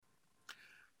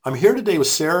I'm here today with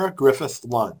Sarah Griffith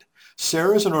Lund.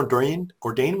 Sarah is an ordained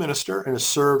minister and has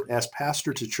served as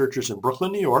pastor to churches in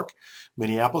Brooklyn, New York,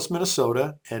 Minneapolis,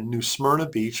 Minnesota, and New Smyrna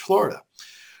Beach, Florida.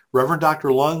 Reverend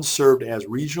Dr. Lund served as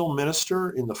regional minister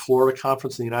in the Florida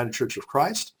Conference of the United Church of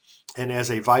Christ and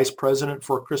as a vice president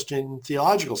for Christian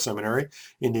Theological Seminary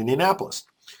in Indianapolis.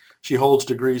 She holds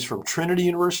degrees from Trinity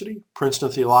University, Princeton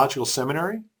Theological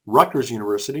Seminary, Rutgers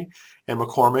University, and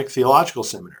McCormick Theological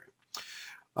Seminary.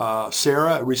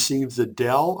 Sarah received the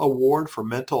Dell Award for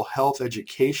Mental Health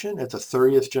Education at the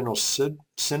 30th General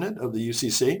Synod of the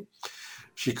UCC.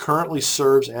 She currently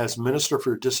serves as Minister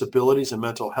for Disabilities and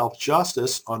Mental Health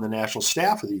Justice on the national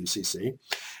staff of the UCC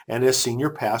and as Senior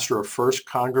Pastor of First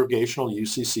Congregational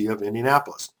UCC of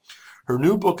Indianapolis. Her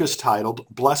new book is titled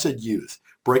Blessed Youth,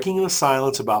 Breaking the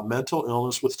Silence About Mental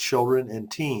Illness with Children and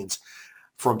Teens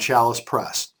from Chalice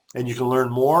Press. And you can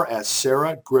learn more at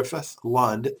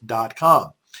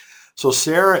sarahgriffithlund.com. So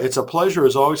Sarah, it's a pleasure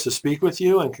as always to speak with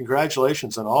you, and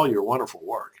congratulations on all your wonderful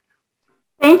work.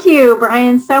 Thank you,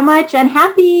 Brian, so much, and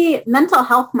happy Mental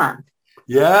Health Month.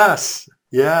 Yes.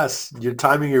 Your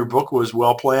timing of your book was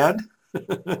well planned.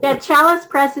 Yeah, Chalice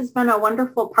Press has been a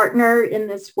wonderful partner in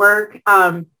this work.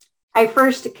 I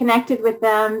first connected with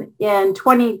them in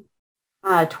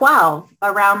 2012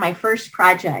 around my first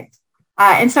project.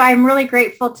 And so I'm really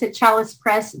grateful to Chalice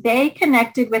Press. They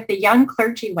connected with the Young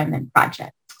Clergy Women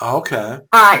Project. Okay.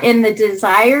 In the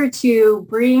desire to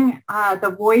bring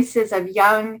the voices of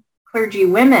young clergy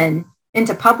women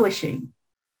into publishing.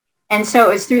 And so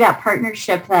it was through that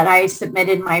partnership that I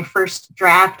submitted my first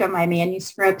draft of my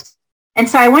manuscript. And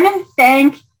so I want to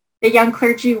thank the Young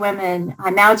Clergy Women,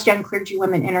 now it's Young Clergy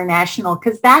Women International,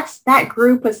 because that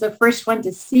group was the first one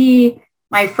to see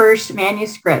my first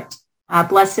manuscript,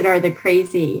 Blessed Are the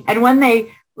Crazy. And when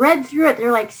they read through it,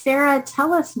 they're like, Sarah,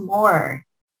 tell us more,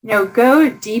 go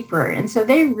deeper. And so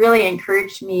they really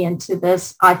encouraged me into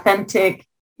this authentic,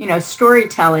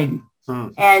 storytelling.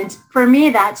 And for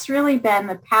me, that's really been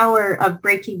the power of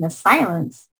breaking the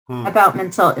silence about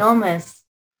mental illness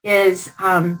is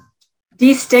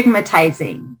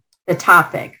destigmatizing the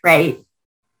topic, right?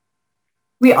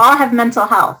 We all have mental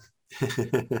health,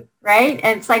 right?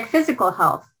 And it's like physical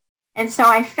health. And so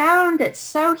I found it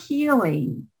so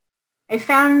healing. I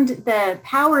found the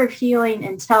power of healing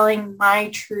in telling my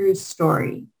true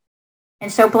story.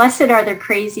 And so Blessed Are the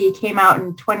Crazy came out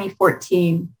in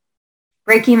 2014,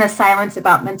 breaking the silence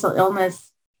about mental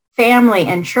illness, family,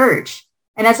 and church.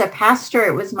 And as a pastor,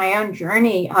 it was my own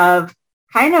journey of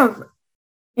kind of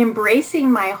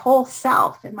embracing my whole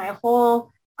self and my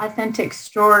whole authentic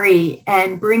story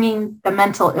and bringing the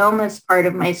mental illness part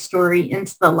of my story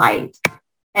into the light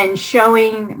and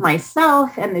showing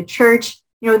myself and the church,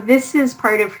 this is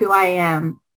part of who I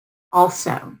am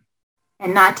also,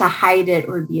 and not to hide it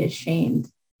or be ashamed.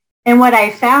 And what I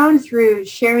found through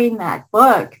sharing that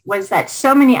book was that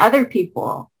so many other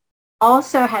people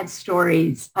also had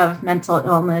stories of mental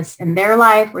illness in their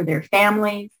life or their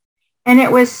families. And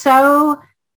it was so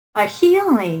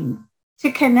healing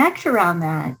to connect around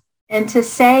that and to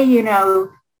say,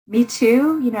 me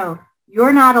too,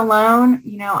 you're not alone.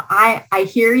 I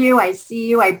hear you, I see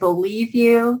you, I believe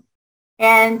you.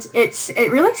 And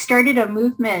it really started a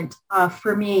movement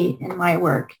for me in my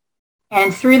work.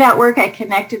 And through that work, I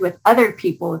connected with other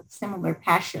people with similar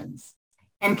passions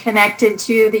and connected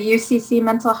to the UCC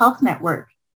Mental Health Network.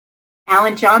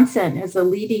 Alan Johnson is a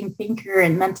leading thinker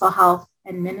in mental health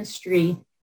and ministry.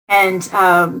 And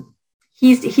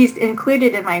he's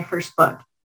included in my first book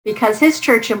because his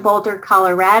church in Boulder,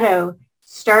 Colorado,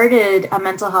 started a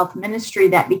mental health ministry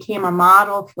that became a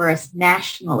model for us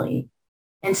nationally.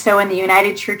 And so in the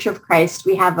United Church of Christ,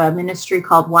 we have a ministry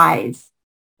called WISE,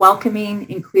 Welcoming,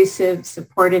 Inclusive,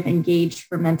 Supportive, Engaged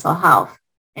for Mental Health.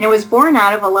 And it was born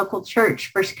out of a local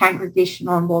church, First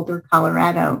Congregational in Boulder,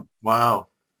 Colorado. Wow.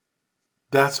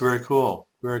 That's very cool.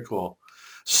 Very cool.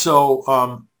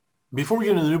 So before we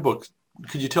get into the new book,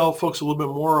 could you tell folks a little bit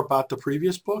more about the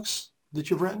previous books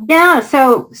that you've written? Yeah.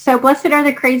 So Blessed Are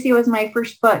the Crazy was my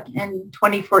first book in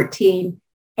 2014.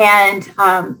 And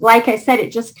like I said,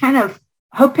 it just kind of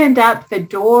opened up the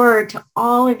door to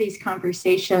all of these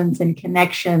conversations and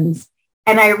connections.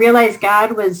 And I realized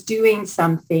God was doing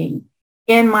something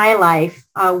in my life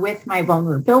with my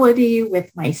vulnerability,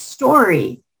 with my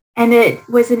story. And it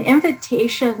was an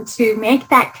invitation to make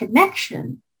that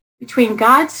connection between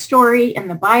God's story in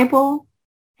the Bible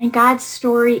and God's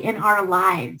story in our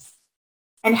lives.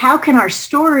 And how can our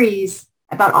stories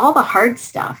about all the hard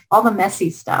stuff, all the messy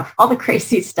stuff, all the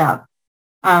crazy stuff,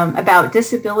 about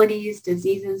disabilities,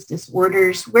 diseases,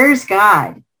 disorders, where's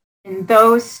God in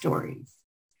those stories?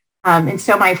 And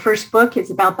so my first book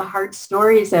is about the hard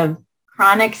stories of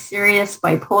chronic serious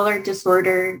bipolar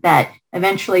disorder that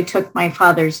eventually took my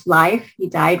father's life. He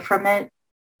died from it.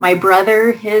 My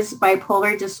brother, his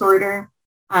bipolar disorder,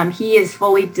 he is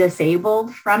fully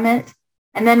disabled from it.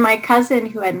 And then my cousin,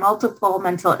 who had multiple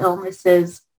mental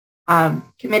illnesses,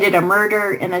 committed a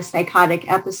murder in a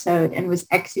psychotic episode and was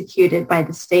executed by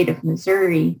the state of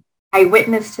Missouri. I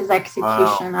witnessed his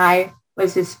execution. Wow. I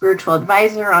was his spiritual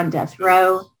advisor on death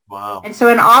row. Wow. And so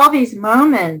in all these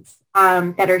moments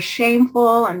that are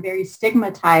shameful and very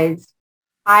stigmatized,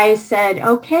 I said,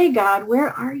 okay, God, where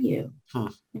are you?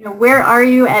 Where are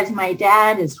you as my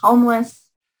dad is homeless?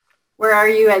 Where are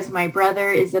you as my brother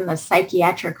is in the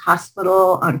psychiatric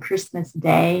hospital on Christmas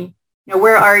Day?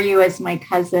 Where are you as my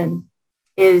cousin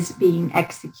is being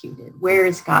executed? Where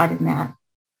is God in that?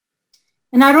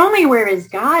 And not only where is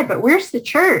God, but where's the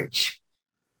church?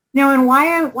 And why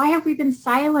have we been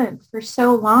silent for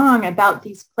so long about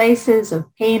these places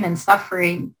of pain and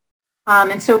suffering?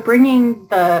 And so bringing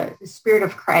the Spirit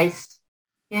of Christ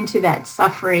into that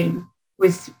suffering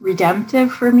was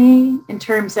redemptive for me in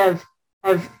terms of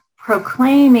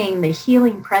proclaiming the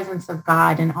healing presence of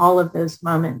God in all of those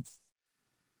moments.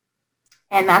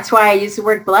 And that's why I use the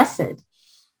word blessed,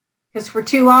 because for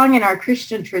too long in our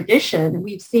Christian tradition,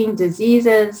 we've seen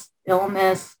diseases,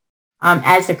 illness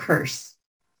as a curse.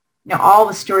 All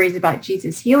the stories about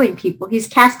Jesus healing people, he's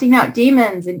casting out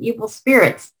demons and evil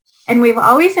spirits. And we've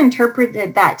always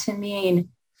interpreted that to mean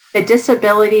the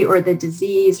disability or the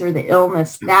disease or the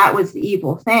illness, that was the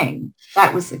evil thing.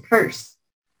 That was the curse.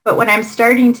 But what I'm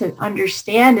starting to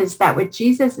understand is that what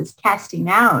Jesus is casting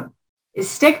out is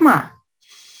stigma.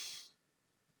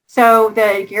 So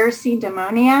the Gerasene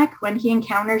demoniac, when he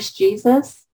encounters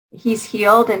Jesus, he's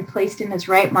healed and placed in his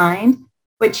right mind.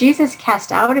 What Jesus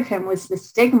cast out of him was the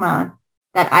stigma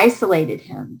that isolated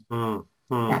him,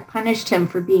 that punished him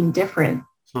for being different.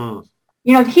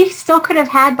 He still could have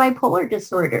had bipolar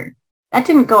disorder. That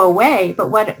didn't go away, but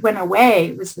what went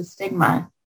away was the stigma.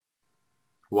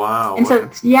 Wow. And so,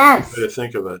 yes. Way to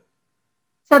think of it.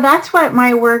 So that's what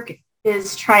my work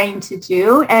is trying to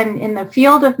do. And in the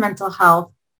field of mental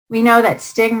health, we know that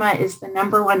stigma is the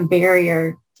number one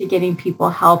barrier to getting people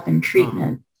help and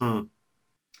treatment.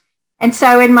 And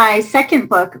so in my second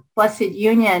book, Blessed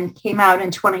Union, came out in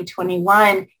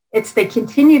 2021. It's the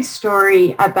continued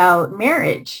story about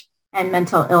marriage and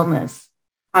mental illness.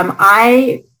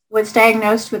 I was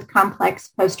diagnosed with complex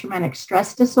post-traumatic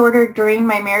stress disorder during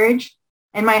my marriage.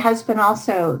 And my husband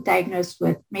also diagnosed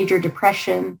with major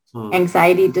depression,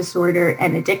 anxiety disorder,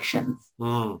 and addictions.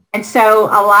 And so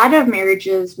a lot of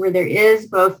marriages where there is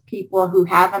both people who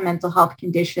have a mental health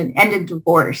condition and a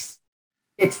divorce,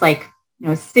 it's like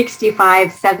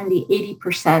 65, 70,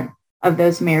 80% of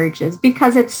those marriages,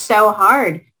 because it's so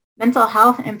hard. Mental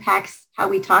health impacts how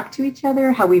we talk to each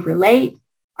other, how we relate,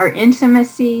 our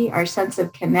intimacy, our sense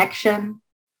of connection.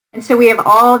 And so we have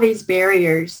all these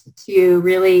barriers to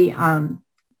really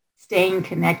staying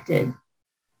connected.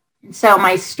 And so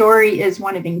my story is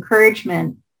one of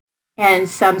encouragement and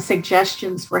some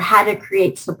suggestions for how to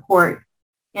create support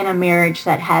in a marriage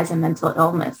that has a mental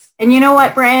illness. And you know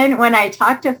what, Brian, when I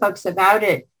talk to folks about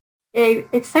it,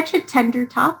 it's such a tender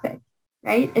topic,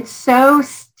 right? It's so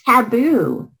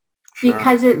taboo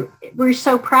because we're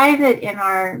so private in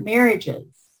our marriages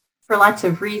for lots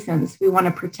of reasons. We want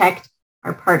to protect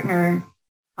our partner.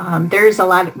 There's a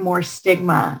lot more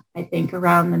stigma, I think,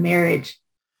 around the marriage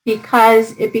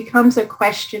because it becomes a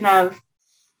question of,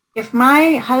 if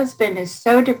my husband is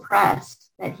so depressed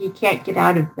that he can't get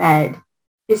out of bed,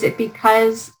 is it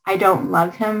because I don't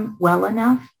love him well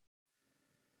enough?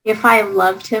 If I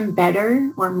loved him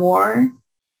better or more,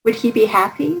 would he be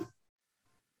happy?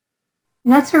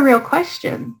 And that's a real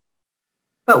question.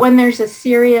 But when there's a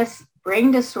serious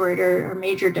brain disorder or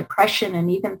major depression and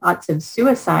even thoughts of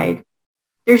suicide,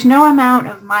 there's no amount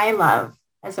of my love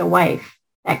as a wife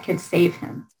that can save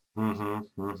him.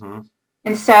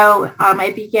 And so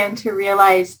I began to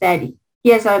realize that he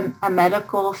has a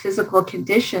medical, physical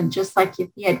condition, just like if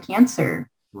he had cancer.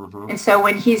 And so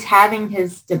when he's having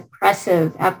his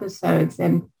depressive episodes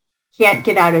and can't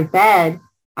get out of bed,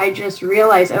 I just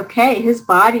realized, okay, his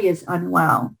body is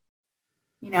unwell.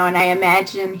 And I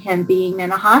imagine him being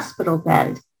in a hospital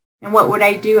bed. And what would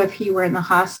I do if he were in the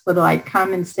hospital? I'd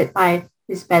come and sit by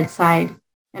his bedside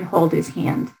and hold his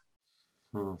hand.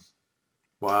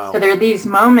 Wow. So there are these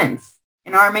moments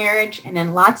in our marriage and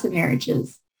in lots of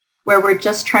marriages where we're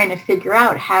just trying to figure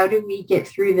out, how do we get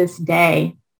through this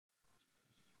day?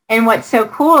 And what's so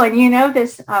cool, and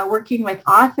this working with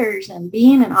authors and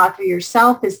being an author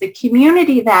yourself, is the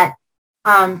community that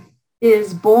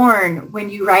is born when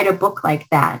you write a book like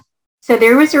that. So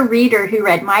there was a reader who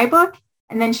read my book,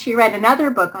 and then she read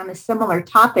another book on a similar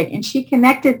topic, and she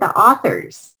connected the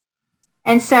authors.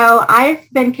 And so I've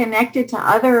been connected to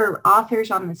other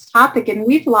authors on this topic, and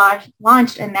we've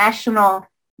launched a national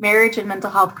marriage and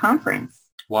mental health conference.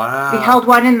 Wow. We held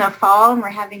one in the fall, and we're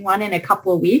having one in a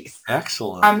couple of weeks.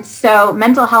 Excellent. So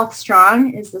Mental Health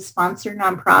Strong is the sponsor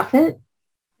nonprofit.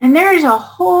 And there is a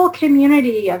whole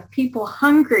community of people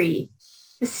hungry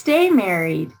to stay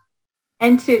married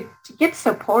and to get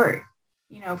support,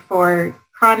 for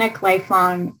chronic,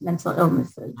 lifelong mental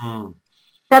illnesses. So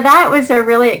that was a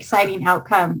really exciting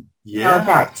outcome of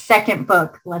that second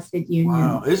book, Blessed Union.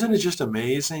 Wow. Isn't it just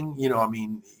amazing?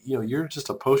 You're just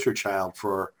a poster child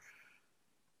for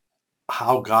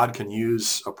how God can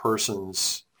use a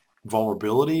person's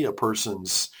vulnerability, a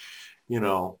person's,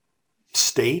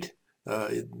 state,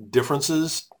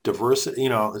 differences, diversity.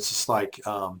 It's just like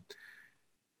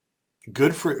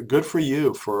good for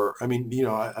you.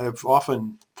 I've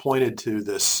often pointed to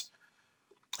this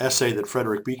essay that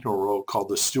Frederick Buechner wrote called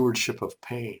The Stewardship of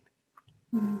Pain.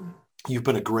 Mm-hmm. You've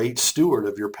been a great steward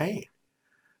of your pain,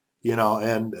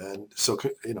 and so,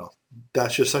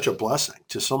 that's just such a blessing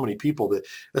to so many people, that,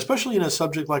 especially in a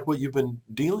subject like what you've been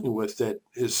dealing with, that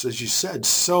is, as you said,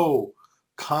 so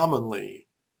commonly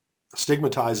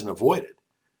stigmatized and avoided.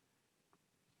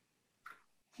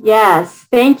 Yes,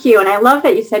 thank you. And I love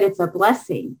that you said it's a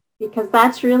blessing, because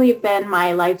that's really been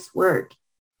my life's work,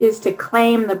 is to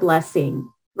claim the blessing,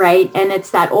 right? And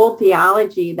it's that old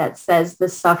theology that says the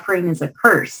suffering is a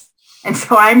curse. And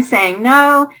so I'm saying,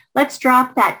 no, let's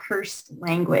drop that cursed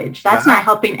language. That's not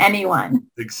helping anyone.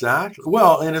 Exactly.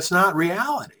 Well, and it's not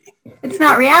reality. It's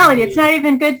not reality. It's not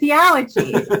even good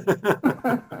theology.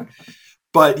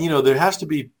 But, there has to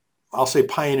be, I'll say,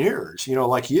 pioneers,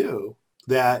 like you,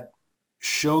 that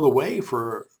show the way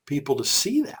for people to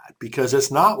see that, because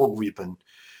it's not what we've been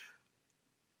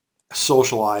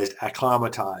socialized,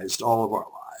 acclimatized all of our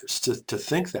lives to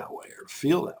think that way or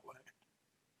feel that way.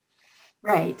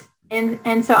 Right.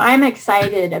 And so I'm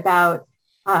excited about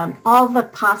all the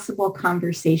possible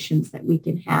conversations that we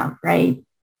can have, right?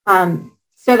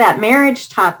 So that marriage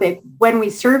topic, when we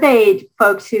surveyed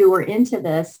folks who were into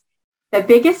this, the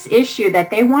biggest issue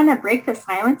that they want to break the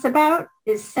silence about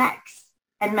is sex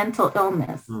and mental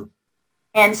illness.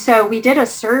 And so we did a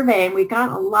survey, and we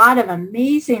got a lot of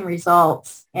amazing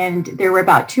results. And there were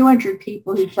about 200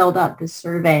 people who filled out this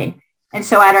survey. And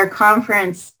so at our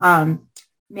conference,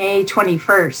 May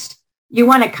 21st, you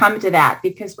want to come to that,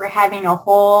 because we're having a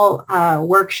whole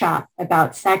workshop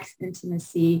about sex,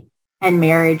 intimacy, and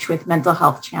marriage with mental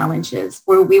health challenges,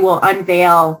 where we will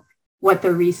unveil what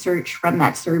the research from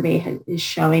that survey is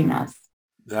showing us.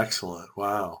 Excellent.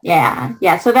 Wow.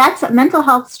 Yeah. So that's Mental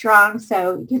Health Strong.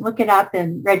 So you can look it up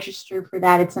and register for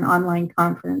that. It's an online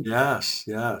conference. Yes.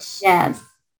 I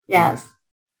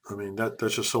mean,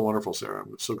 that's just so wonderful, Sarah.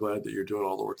 I'm so glad that you're doing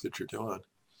all the work that you're doing.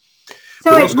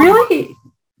 So it really...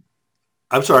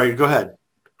 I'm sorry, go ahead.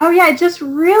 Oh, yeah, it just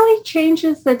really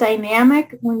changes the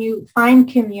dynamic when you find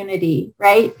community,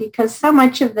 right? Because so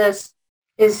much of this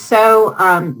is so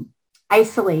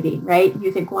isolating, right?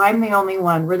 You think, well, I'm the only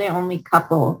one. We're the only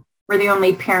couple. We're the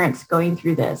only parents going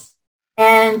through this.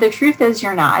 And the truth is,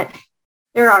 you're not.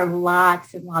 There are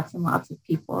lots and lots and lots of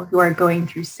people who are going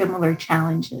through similar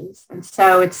challenges. And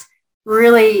so it's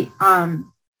really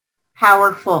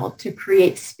powerful to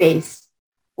create space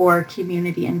for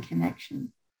community and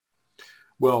connection.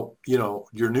 Well,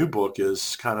 your new book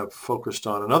is kind of focused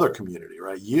on another community,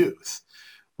 right? Youth,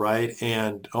 right?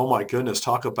 And oh my goodness,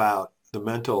 talk about the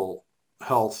mental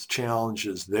health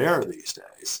challenges there these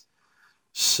days.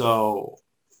 So,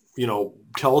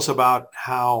 tell us about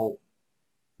how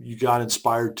you got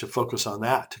inspired to focus on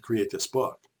that to create this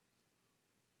book.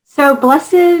 So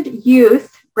Blessed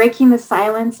Youth, Breaking the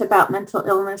Silence About Mental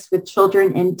Illness with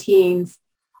Children and Teens,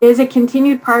 is a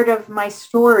continued part of my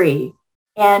story.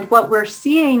 And what we're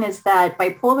seeing is that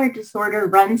bipolar disorder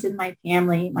runs in my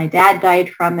family. My dad died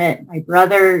from it. My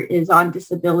brother is on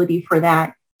disability for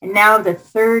that. And now the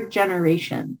third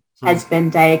generation has been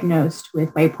diagnosed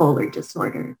with bipolar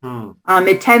disorder.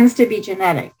 It tends to be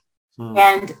genetic.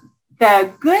 And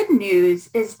the good news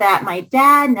is that my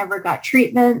dad never got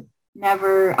treatment,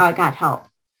 never got help.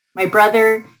 My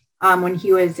brother, when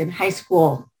he was in high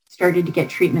school, started to get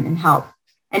treatment and help.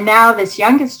 And now this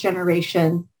youngest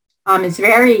generation is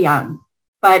very young,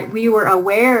 but we were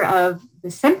aware of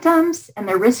the symptoms and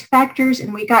the risk factors,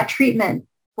 and we got treatment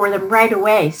for them right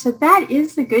away. So that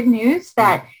is the good news,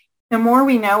 that the more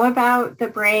we know about the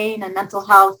brain and mental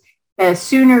health, the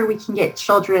sooner we can get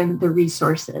children the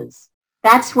resources.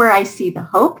 That's where I see the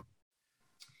hope.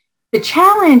 The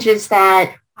challenge is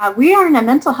that we are in a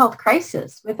mental health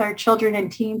crisis with our children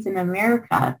and teens in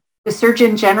America. The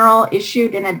Surgeon General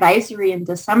issued an advisory in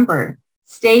December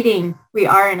stating we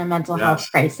are in a mental health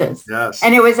crisis. Yes.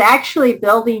 And it was actually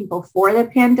building before the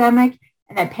pandemic,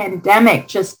 and the pandemic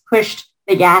just pushed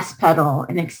the gas pedal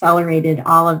and accelerated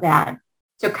all of that.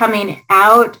 So coming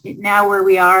out now where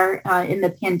we are in the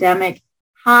pandemic,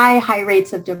 high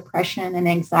rates of depression and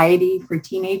anxiety for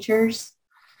teenagers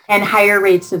and higher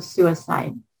rates of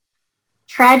suicide.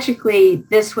 Tragically,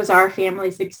 this was our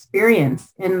family's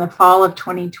experience. In the fall of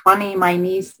 2020, my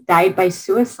niece died by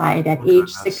suicide at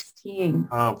age 16.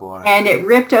 Oh, boy. And it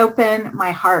ripped open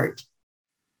my heart.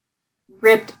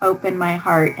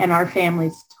 And our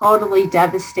family's totally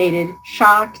devastated,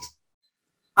 shocked,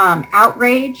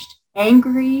 outraged,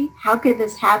 angry. How could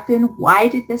this happen? Why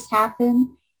did this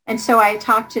happen? And so I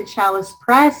talked to Chalice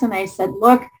Press and I said,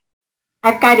 look,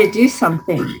 I've got to do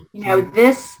something.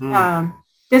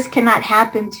 This cannot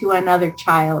happen to another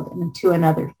child and to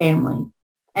another family.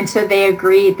 And so they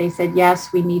agreed. They said,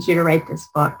 yes, we need you to write this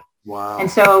book. Wow. And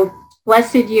so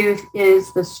Blessed Youth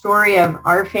is the story of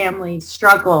our family's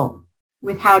struggle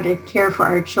with how to care for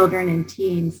our children and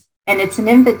teens. And it's an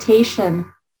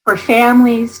invitation for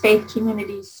families, faith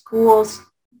communities, schools,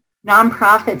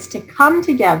 nonprofits to come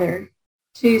together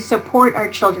to support our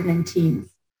children and teens.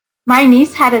 My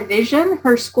niece had a vision.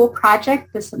 Her school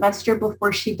project the semester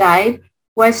before she died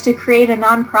was to create a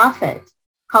nonprofit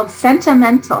called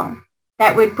Sentimental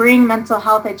that would bring mental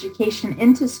health education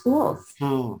into schools.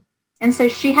 And so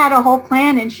she had a whole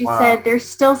plan, and she said there's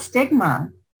still stigma.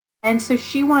 And so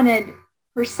she wanted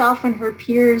herself and her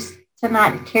peers to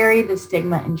not carry the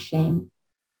stigma and shame.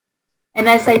 And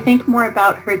as I think more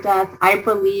about her death, I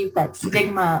believe that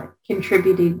stigma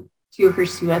contributed to her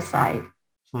suicide.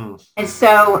 And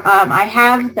so I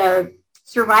have the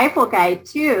survival guide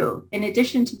too, in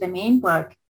addition to the main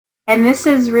book. And this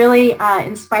is really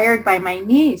inspired by my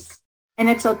niece. And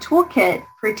it's a toolkit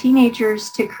for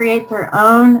teenagers to create their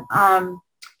own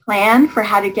plan for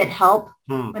how to get help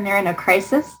when they're in a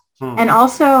crisis, and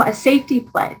also a safety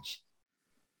pledge.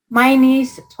 My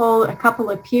niece told a couple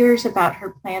of peers about her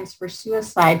plans for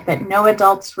suicide, but no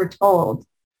adults were told.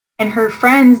 And her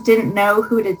friends didn't know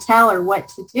who to tell or what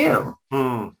to do.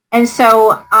 And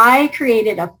so I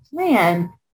created a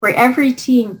plan where every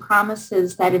teen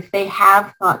promises that if they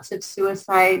have thoughts of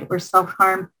suicide or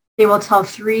self-harm, they will tell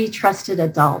 3 trusted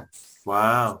adults.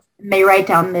 Wow. And they write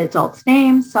down the adult's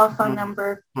name, cell phone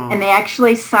number, and they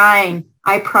actually sign,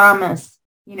 I promise,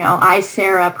 I,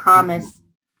 Sarah, promise.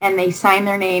 And they sign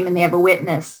their name and they have a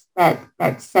witness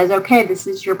that says, okay, this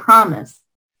is your promise.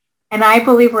 And I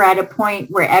believe we're at a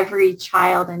point where every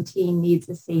child and teen needs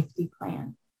a safety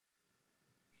plan.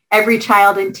 Every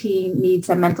child and teen needs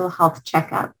a mental health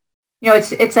checkup.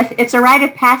 It's a rite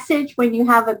of passage when you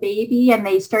have a baby and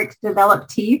they start to develop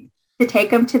teeth to take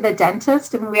them to the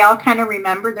dentist. And we all kind of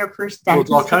remember their first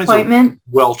dentist appointment.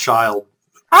 Child.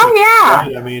 Oh, yeah.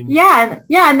 Right? I mean, yeah.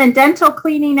 And then dental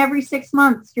cleaning every 6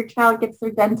 months. Your child gets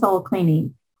their dental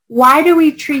cleaning. Why do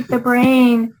we treat the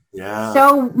brain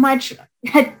so much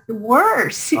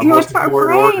worse? It's our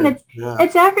brain.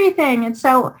 It's everything. And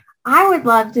so I would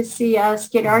love to see us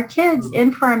get our kids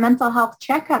in for a mental health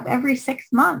checkup every 6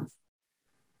 months.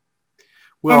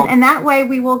 Well, and that way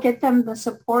we will get them the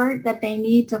support that they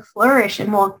need to flourish.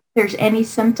 And if there's any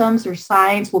symptoms or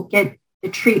signs, we'll get the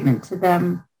treatment to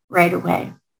them right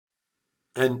away.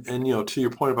 And to your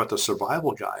point about the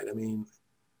survival guide, I mean,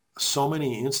 so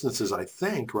many instances, I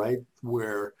think, right,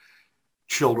 where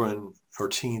children or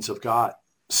teens have got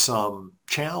some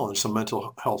challenge, some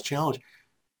mental health challenge,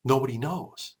 nobody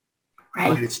knows.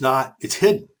 Right. It's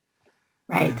hidden.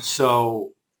 Right. And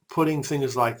so putting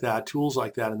things like that, tools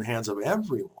like that in the hands of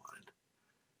everyone,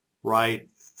 right,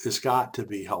 has got to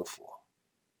be helpful.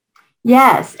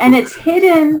 Yes. And it's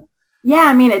hidden. Yeah.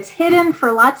 I mean, it's hidden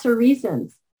for lots of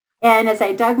reasons. And as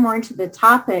I dug more into the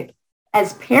topic,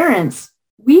 as parents,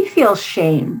 we feel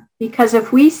shame because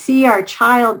if we see our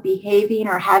child behaving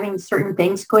or having certain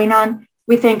things going on,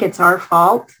 we think it's our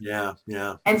fault. Yeah,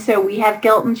 yeah. And so we have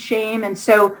guilt and shame. And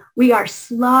so we are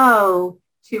slow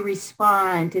to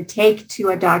respond, to take to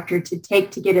a doctor, to take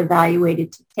to get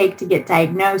evaluated, to take to get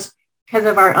diagnosed because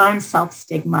of our own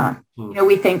self-stigma.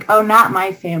 We think, oh, not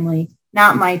my family,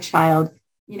 not my child.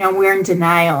 We're in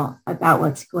denial about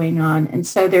what's going on. And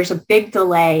so there's a big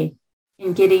delay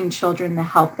in getting children the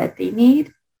help that they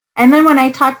need. And then when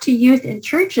I talk to youth in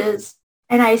churches,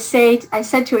 and I said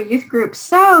to a youth group,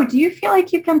 so do you feel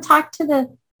like you can talk to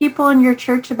the people in your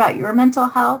church about your mental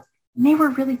health? And they were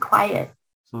really quiet.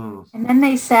 And then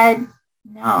they said,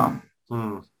 no.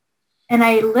 And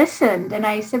I listened and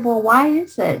I said, well, why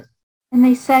is it? And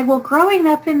they said, well, growing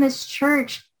up in this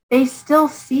church, they still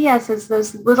see us as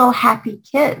those little happy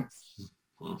kids.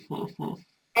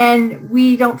 And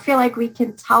we don't feel like we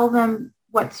can tell them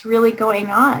what's really going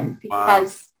on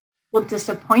because we'll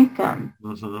disappoint them.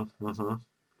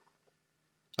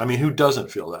 I mean, who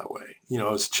doesn't feel that way?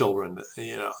 As children,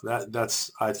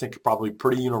 that's, I think, probably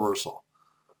pretty universal.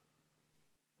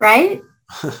 Right?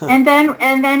 And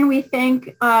then we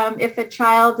think if a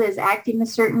child is acting a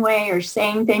certain way or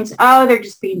saying things, oh, they're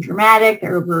just being dramatic,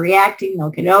 they're overreacting, they'll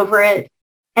get over it.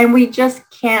 And we just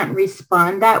can't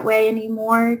respond that way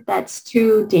anymore. That's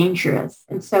too dangerous.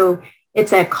 And so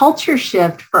it's a culture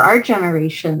shift for our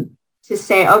generation to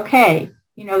say, okay,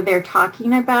 they're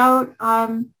talking about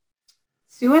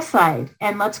suicide,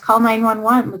 and let's call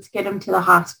 911. Let's get them to the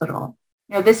hospital.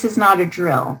 This is not a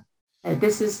drill.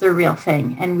 This is the real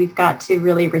thing. And we've got to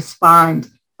really respond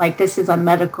like this is a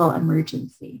medical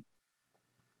emergency.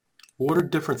 What are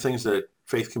different things that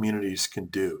faith communities can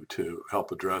do to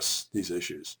help address these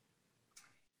issues?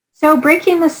 So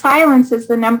breaking the silence is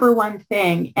the number one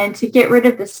thing, and to get rid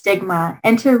of the stigma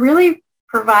and to really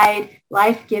provide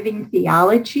life-giving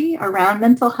theology around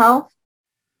mental health,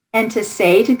 and to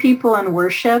say to people in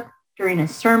worship, during a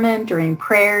sermon, during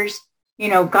prayers,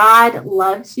 God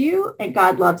loves you, and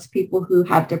God loves people who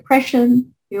have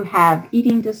depression, who have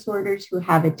eating disorders, who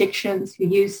have addictions, who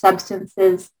use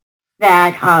substances,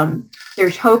 that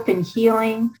there's hope and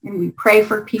healing. And we pray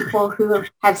for people who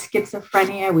have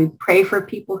schizophrenia. We pray for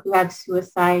people who have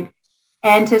suicide.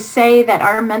 And to say that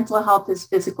our mental health is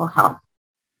physical health,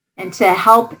 and to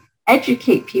help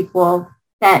educate people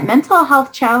that mental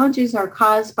health challenges are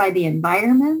caused by the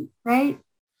environment, right?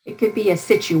 It could be a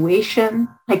situation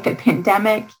like the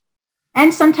pandemic,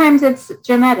 and sometimes it's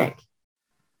genetic.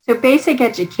 So basic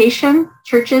education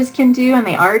churches can do, and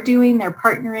they are doing, they're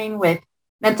partnering with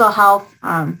mental health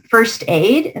first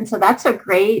aid. And so that's a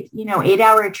great,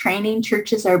 8-hour training.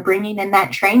 Churches are bringing in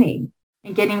that training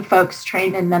and getting folks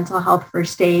trained in mental health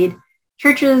first aid.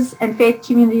 Churches and faith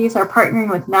communities are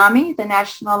partnering with NAMI, the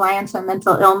National Alliance on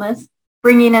Mental Illness,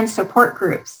 bringing in support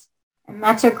groups. And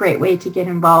that's a great way to get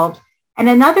involved. And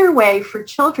another way for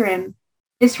children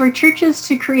is for churches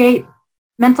to create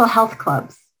mental health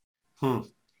clubs. And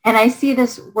I see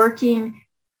this working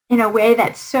in a way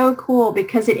that's so cool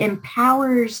because it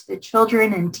empowers the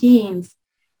children and teens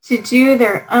to do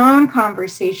their own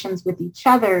conversations with each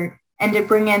other and to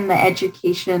bring in the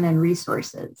education and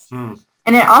resources.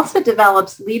 And it also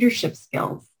develops leadership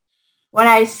skills. What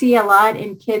I see a lot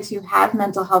in kids who have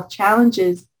mental health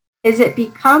challenges is it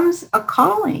becomes a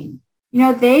calling.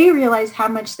 They realize how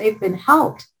much they've been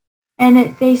helped,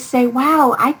 and they say,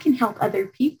 wow, I can help other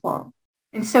people.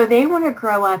 And so they want to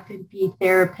grow up and be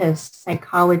therapists,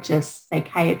 psychologists,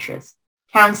 psychiatrists,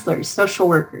 counselors, social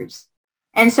workers.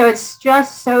 And so it's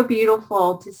just so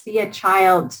beautiful to see a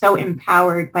child so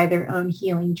empowered by their own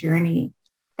healing journey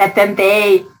that then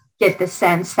they get the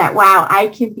sense that, wow, I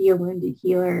can be a wounded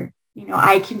healer.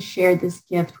 I can share this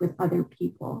gift with other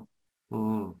people.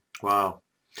 Wow.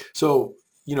 So,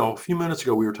 a few minutes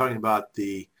ago, we were talking about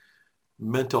the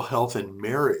mental health and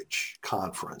marriage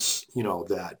conference,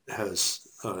 that has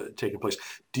taken place.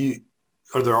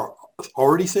 Are there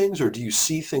already things, or do you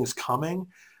see things coming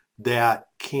that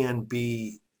can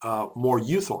be more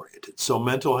youth oriented? So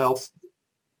mental health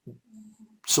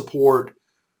support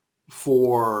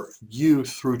for youth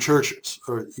through churches,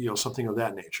 or something of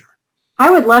that nature. I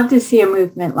would love to see a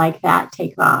movement like that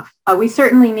take off. We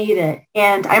certainly need it.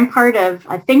 And I'm part of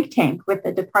a think tank with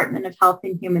the Department of Health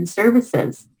and Human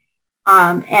Services.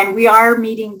 And we are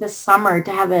meeting this summer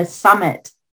to have a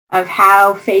summit of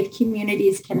how faith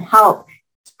communities can help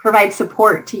provide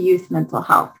support to youth mental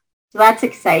health. So that's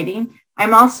exciting.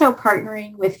 I'm also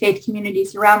partnering with faith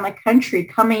communities around the country,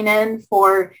 coming in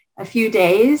for a few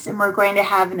days, and we're going to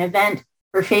have an event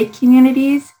for faith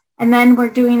communities. And then we're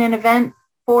doing an event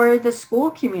for the school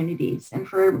communities and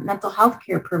for mental health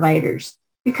care providers,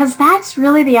 because that's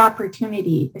really the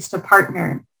opportunity, is to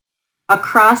partner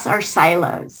across our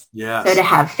silos. Yes. So to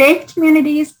have faith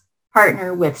communities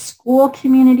partner with school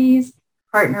communities,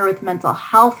 partner with mental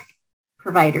health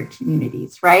provider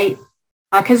communities, right?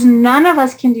 Because none of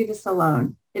us can do this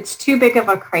alone. It's too big of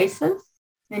a crisis.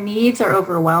 The needs are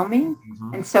overwhelming.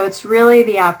 And so it's really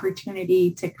the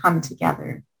opportunity to come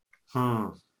together.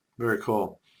 Very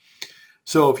cool.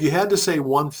 So if you had to say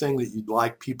one thing that you'd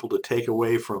like people to take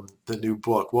away from the new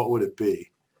book, what would it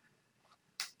be?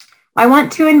 I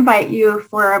want to invite you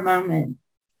for a moment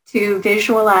to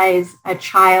visualize a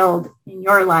child in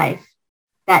your life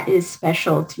that is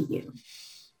special to you.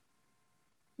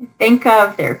 Think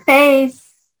of their face.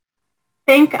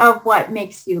 Think of what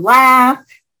makes you laugh.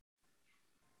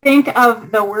 Think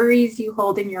of the worries you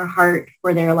hold in your heart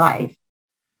for their life.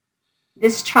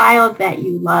 This child that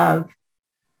you love,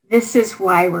 this is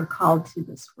why we're called to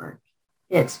this work.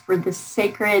 It's for the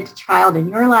sacred child in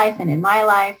your life and in my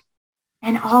life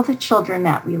and all the children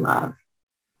that we love.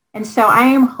 And so I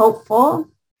am hopeful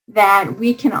that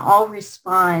we can all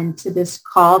respond to this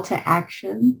call to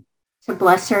action, to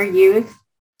bless our youth,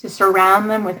 to surround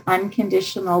them with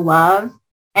unconditional love,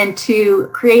 and to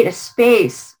create a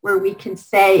space where we can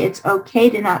say it's okay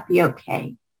to not be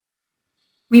okay.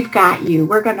 We've got you.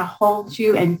 We're going to hold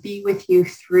you and be with you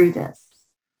through this.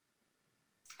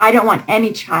 I don't want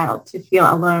any child to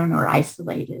feel alone or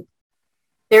isolated.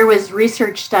 There was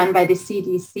research done by the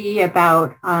CDC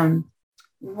about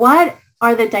what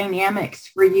are the dynamics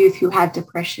for youth who have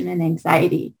depression and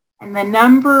anxiety. And the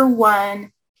number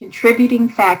one contributing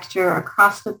factor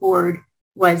across the board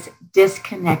was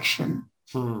disconnection.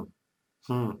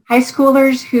 High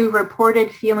schoolers who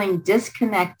reported feeling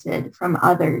disconnected from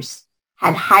others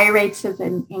had high rates of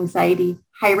anxiety,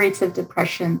 high rates of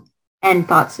depression, and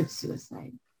thoughts of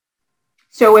suicide.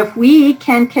 So if we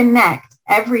can connect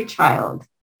every child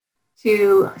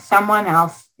to someone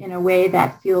else in a way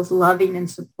that feels loving and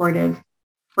supportive,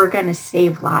 we're going to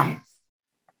save lives.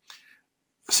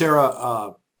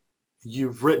 Sarah,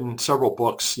 you've written several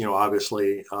books,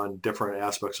 obviously on different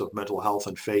aspects of mental health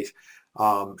and faith.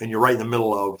 And you're right in the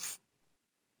middle of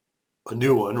a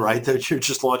new one, right, that you're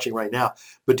just launching right now.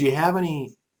 But do you have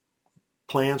any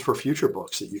plans for future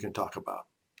books that you can talk about?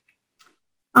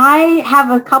 I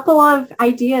have a couple of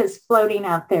ideas floating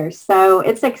out there. So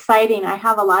it's exciting. I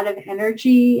have a lot of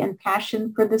energy and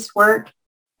passion for this work.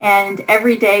 And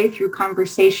every day through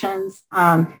conversations,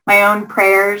 my own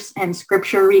prayers and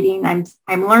scripture reading,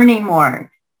 I'm learning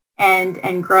more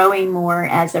and growing more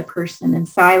as a person. And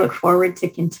so I look forward to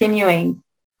continuing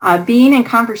being in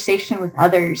conversation with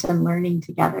others and learning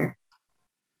together.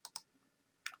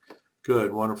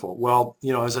 Good, wonderful. Well,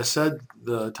 as I said,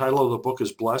 the title of the book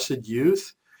is Blessed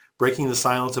Youth, Breaking the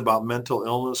Silence About Mental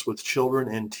Illness with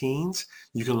Children and Teens.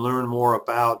 You can learn more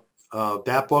about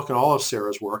that book and all of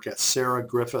Sarah's work at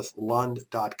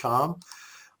sarahgriffithlund.com.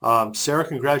 Sarah,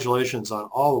 congratulations on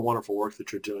all the wonderful work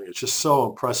that you're doing. It's just so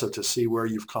impressive to see where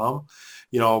you've come,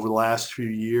 over the last few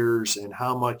years and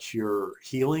how much you're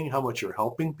healing, how much you're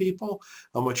helping people,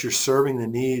 how much you're serving the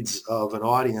needs of an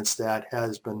audience that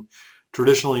has been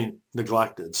traditionally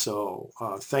neglected. So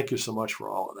thank you so much for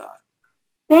all of that.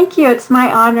 Thank you. It's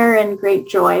my honor and great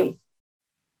joy.